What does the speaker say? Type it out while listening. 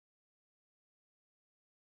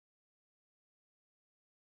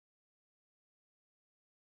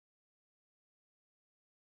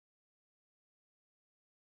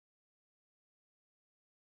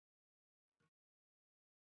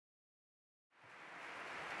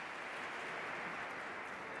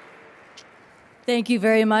Thank you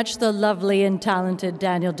very much, the lovely and talented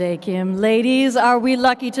Daniel Dae Kim. Ladies, are we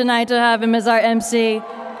lucky tonight to have him as our MC?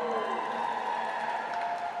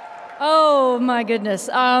 Oh my goodness.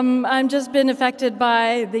 I've just been affected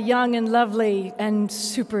by the young and lovely and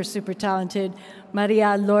super, super talented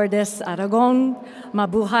Maria Lourdes Aragon.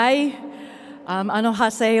 Mabuhay. Ano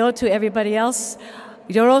haseo to everybody else.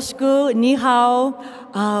 Yoroshiku, ni hao,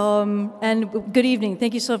 and good evening.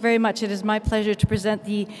 Thank you so very much. It is my pleasure to present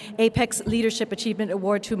the APAICS Leadership Achievement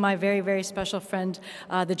Award to my very, very special friend,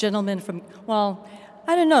 the gentleman from, well,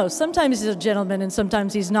 I don't know, sometimes he's a gentleman and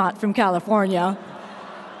sometimes he's not, from California.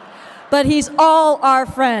 But he's all our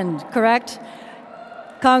friend, correct?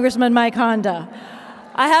 Congressman Mike Honda.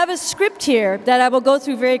 I have a script here that I will go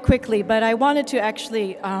through very quickly, but I wanted to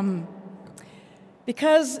actually,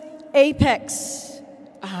 because APAICS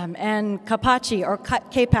and Kapachi, or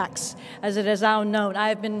KPAX, as it is now known, I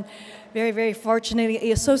have been very, very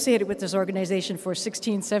fortunately associated with this organization for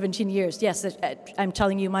 16, 17 years. Yes, I'm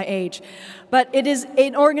telling you my age. But it is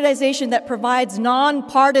an organization that provides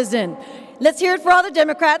nonpartisan. Let's hear it for all the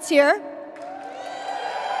Democrats here.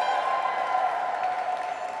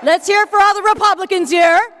 Let's hear it for all the Republicans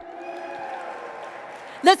here.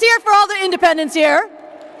 Let's hear it for all the independents here.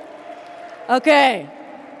 Okay.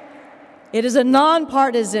 It is a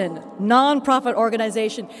nonpartisan, nonprofit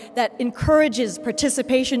organization that encourages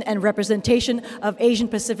participation and representation of Asian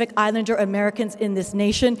Pacific Islander Americans in this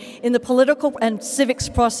nation in the political and civics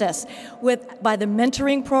process by the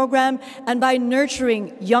mentoring program and by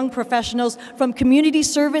nurturing young professionals from community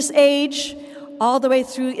service age all the way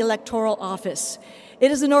through electoral office. It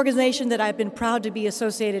is an organization that I've been proud to be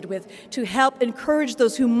associated with to help encourage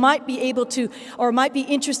those who might be able to or might be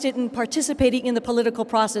interested in participating in the political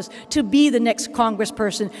process to be the next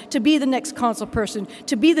congressperson, to be the next councilperson,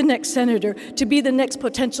 to be the next senator, to be the next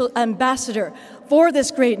potential ambassador for this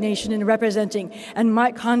great nation in representing. And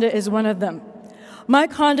Mike Honda is one of them.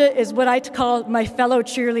 Mike Honda is what I call my fellow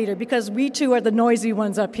cheerleader because we two are the noisy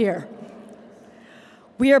ones up here.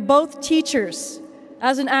 We are both teachers.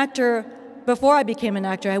 As an actor, before I became an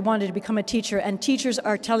actor, I wanted to become a teacher, and teachers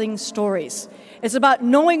are telling stories. It's about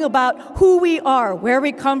knowing about who we are, where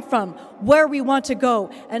we come from, where we want to go,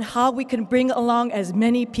 and how we can bring along as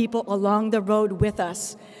many people along the road with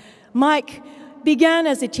us. Mike began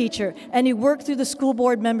as a teacher, and he worked through the school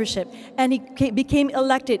board membership, and he became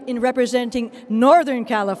elected in representing Northern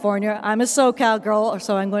California. I'm a SoCal girl,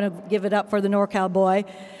 so I'm going to give it up for the NorCal boy.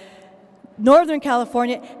 Northern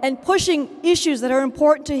California, and pushing issues that are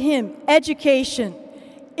important to him: education,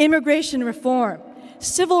 immigration reform,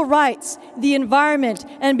 civil rights, the environment,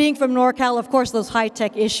 and being from NorCal, of course, those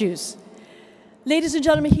high-tech issues. Ladies and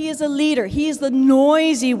gentlemen, he is a leader. He is the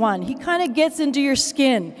noisy one. He kind of gets into your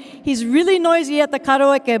skin. He's really noisy at the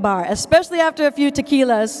karaoke bar, especially after a few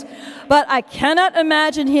tequilas. But I cannot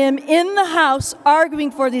imagine him in the House arguing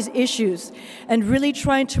for these issues and really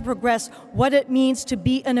trying to progress what it means to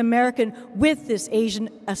be an American with this Asian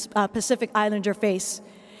Pacific Islander face.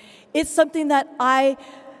 It's something that I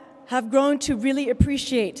have grown to really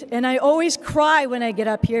appreciate. And I always cry when I get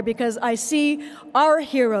up here because I see our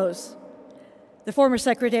heroes. The former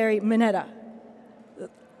Secretary Mineta,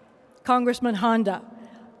 Congressman Honda,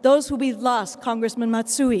 those who we've lost, Congressman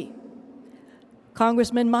Matsui,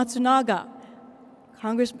 Congressman Matsunaga,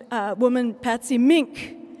 Congresswoman Patsy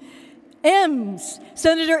Mink, M's,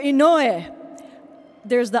 Senator Inoue.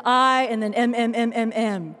 There's the I and then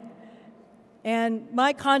M. And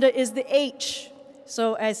Mike Honda is the H.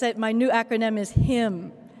 So I said my new acronym is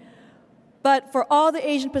HIM. But for all the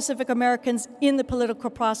Asian Pacific Americans in the political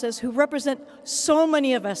process who represent so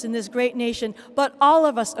many of us in this great nation, but all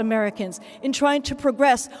of us Americans in trying to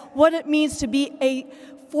progress what it means to be a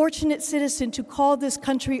fortunate citizen, to call this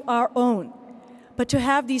country our own, but to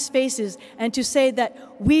have these faces and to say that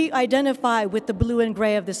we identify with the blue and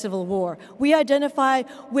gray of the Civil War. We identify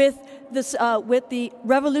with the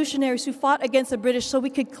revolutionaries who fought against the British so we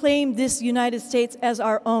could claim this United States as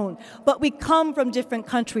our own. But we come from different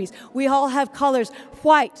countries. We all have colors: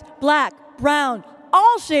 white, black, brown,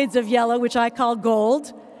 all shades of yellow, which I call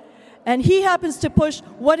gold. And he happens to push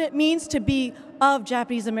what it means to be of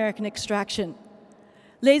Japanese American extraction.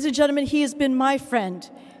 Ladies and gentlemen, he has been my friend.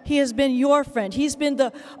 He has been your friend. He's been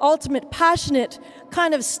the ultimate passionate,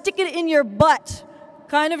 kind of stick it in your butt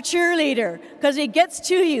kind of cheerleader, because he gets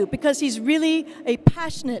to you, because he's really a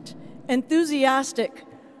passionate, enthusiastic,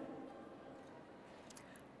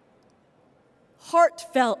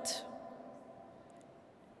 heartfelt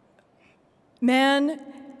man,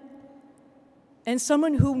 and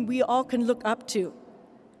someone whom we all can look up to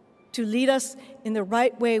lead us in the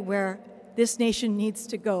right way where this nation needs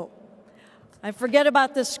to go. I forget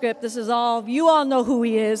about this script. This is all, you all know who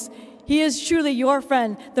he is. He is truly your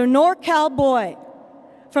friend, the NorCal boy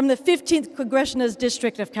from the 15th Congressional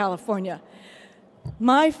District of California.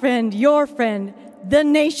 My friend, your friend, the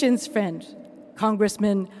nation's friend,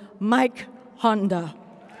 Congressman Mike Honda.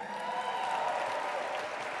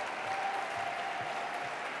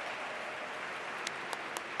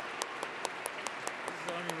 This is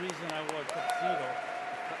the only reason I wore a tuxedo.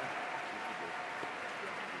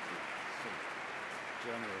 So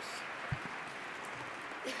generous.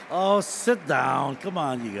 Oh, sit down. Come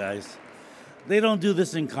on, you guys. They don't do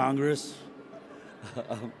this in Congress.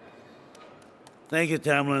 Thank you,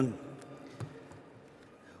 Tamlyn.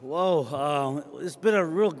 Whoa, it's been a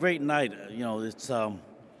real great night. You know, it's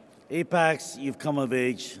APAICS, you've come of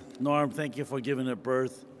age. Norm, thank you for giving it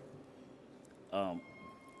birth. And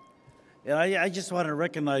I just want to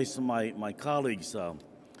recognize my colleagues,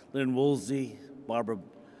 Lynn Woolsey, Barbara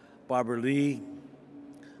Lee,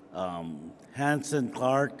 Hanson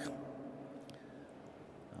Clark,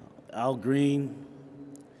 Al Green,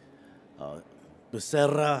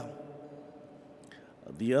 Becerra,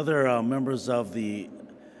 the other members of the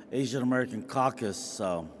Asian American Caucus.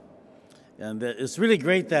 And it's really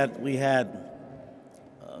great that we had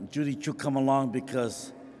Judy Chu come along,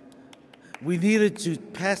 because we needed to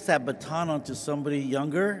pass that baton on to somebody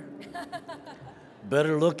younger,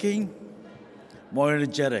 better looking, more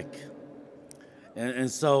energetic. And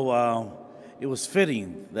so it was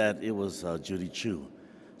fitting that it was Judy Chu.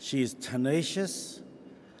 She is tenacious,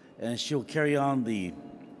 and she'll carry on the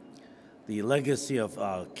legacy of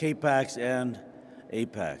CAPAICS and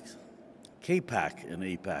APAICS. CAPAC and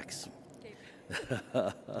APAICS.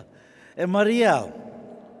 And Maria,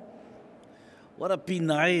 what a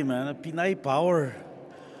Pinay, man, a Pinay power.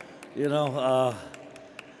 You know,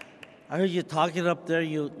 I heard you talking up there,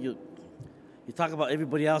 you talk about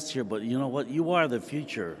everybody else here, but you know what? You are the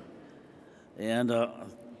future. And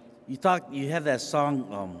you had that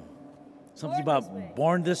song, something about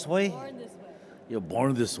Born This Way? Born this way. You're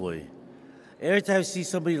born this way. Every time I see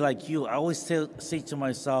somebody like you, I always say to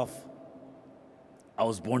myself, I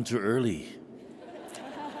was born too early.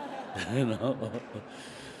 You know?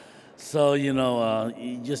 So, you know,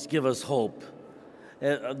 you just give us hope.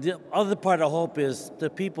 The other part of hope is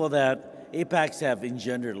the people that APAICS have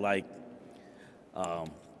engendered, like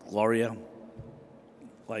Gloria,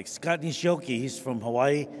 like Scott Nishioki, he's from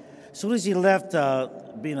Hawaii. As soon as he left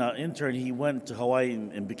being an intern, he went to Hawaii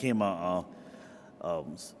and became an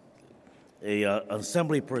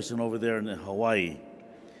assembly person over there in Hawaii.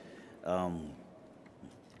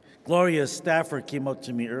 Gloria's staffer came up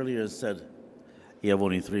to me earlier and said, you have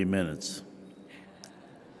only 3 minutes.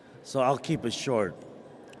 So I'll keep it short.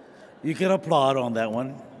 You can applaud on that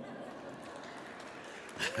one.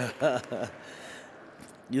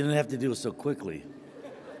 You didn't have to do it so quickly.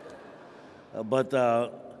 But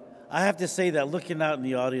I have to say that looking out in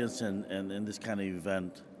the audience and in this kind of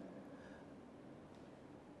event,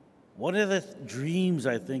 one of the dreams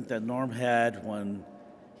I think that Norm had when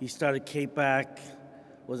he started CAPAC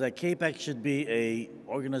was that CAPAC should be an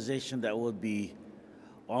organization that would be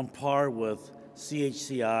on par with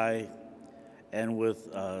CHCI and with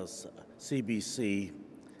CBC,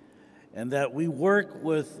 and that we work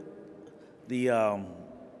with the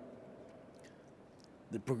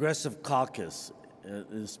Progressive Caucus.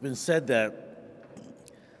 It's been said that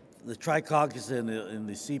the Tri-Caucus and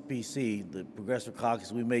the CPC, the Progressive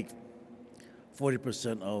Caucus, we make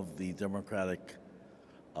 40% of the Democratic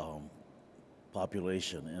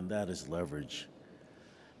population, and that is leverage.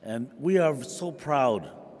 And we are so proud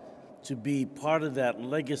to be part of that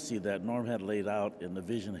legacy that Norm had laid out and the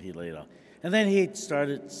vision he laid out. And then he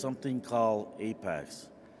started something called APAICS.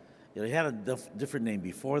 You know, he had a different name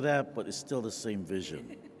before that, but it's still the same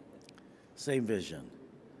vision. Same vision.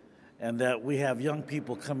 And that we have young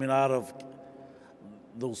people coming out of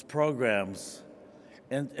those programs.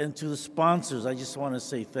 And to the sponsors, I just want to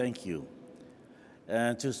say thank you.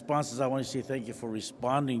 And to sponsors, I want to say thank you for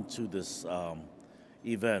responding to this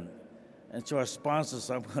event. And to our sponsors,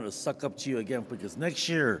 I'm going to suck up to you again, because next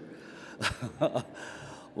year,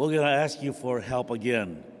 we're going to ask you for help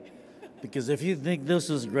again. Because if you think this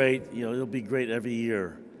is great, you know, it'll be great every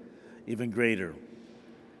year, even greater.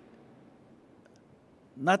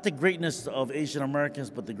 Not the greatness of Asian Americans,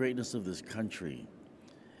 but the greatness of this country.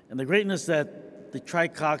 And the greatness that the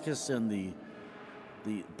Tri-Caucus and the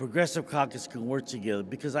Progressive Caucus can work together.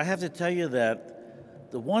 Because I have to tell you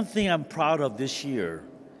that the one thing I'm proud of this year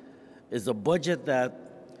is the budget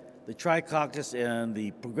that the Tri-Caucus and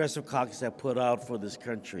the Progressive Caucus have put out for this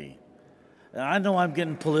country. And I know I'm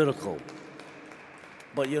getting political,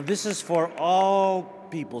 But this is for all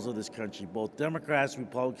peoples of this country, both Democrats,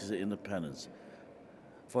 Republicans, and Independents.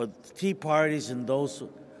 For Tea Parties and those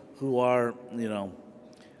who are,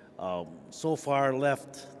 so far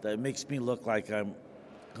left that it makes me look like I'm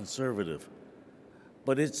conservative.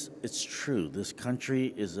 But it's true. This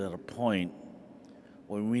country is at a point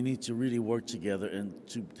when we need to really work together and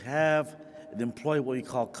to have and employ what we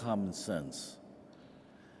call common sense.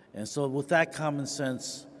 And so with that common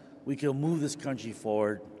sense, we can move this country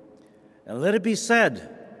forward. And let it be said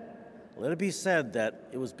that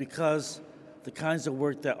it was because the kinds of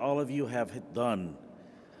work that all of you have done.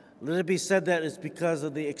 Let it be said that it's because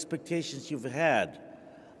of the expectations you've had.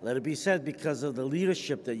 Let it be said because of the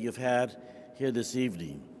leadership that you've had here this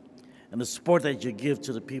evening and the support that you give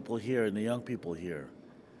to the people here and the young people here.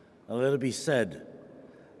 And let it be said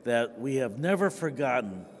that we have never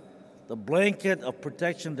forgotten the blanket of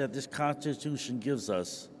protection that this Constitution gives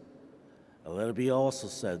us. And let it be also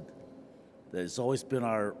said that it's always been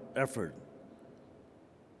our effort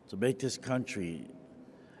to make this country,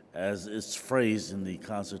 as it's phrased in the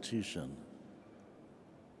Constitution,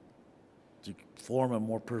 to form a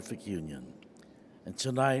more perfect union. And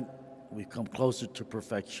tonight, we've come closer to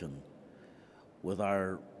perfection with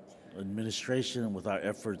our administration and with our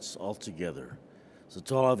efforts all together. So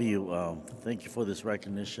to all of you, thank you for this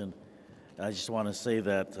recognition. And I just want to say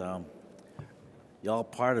that y'all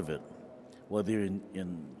part of it, whether you're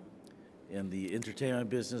in the entertainment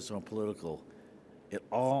business or political, it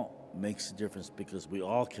all makes a difference because we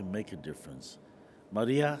all can make a difference.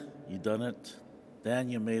 Maria, you done it. Dan,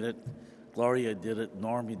 you made it. Gloria did it.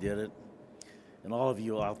 Norm, you did it. And all of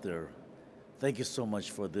you out there, thank you so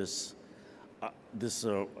much for this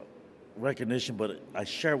recognition, but I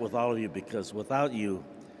share it with all of you because without you,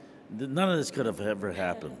 none of this could have ever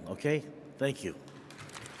happened, okay? Thank you.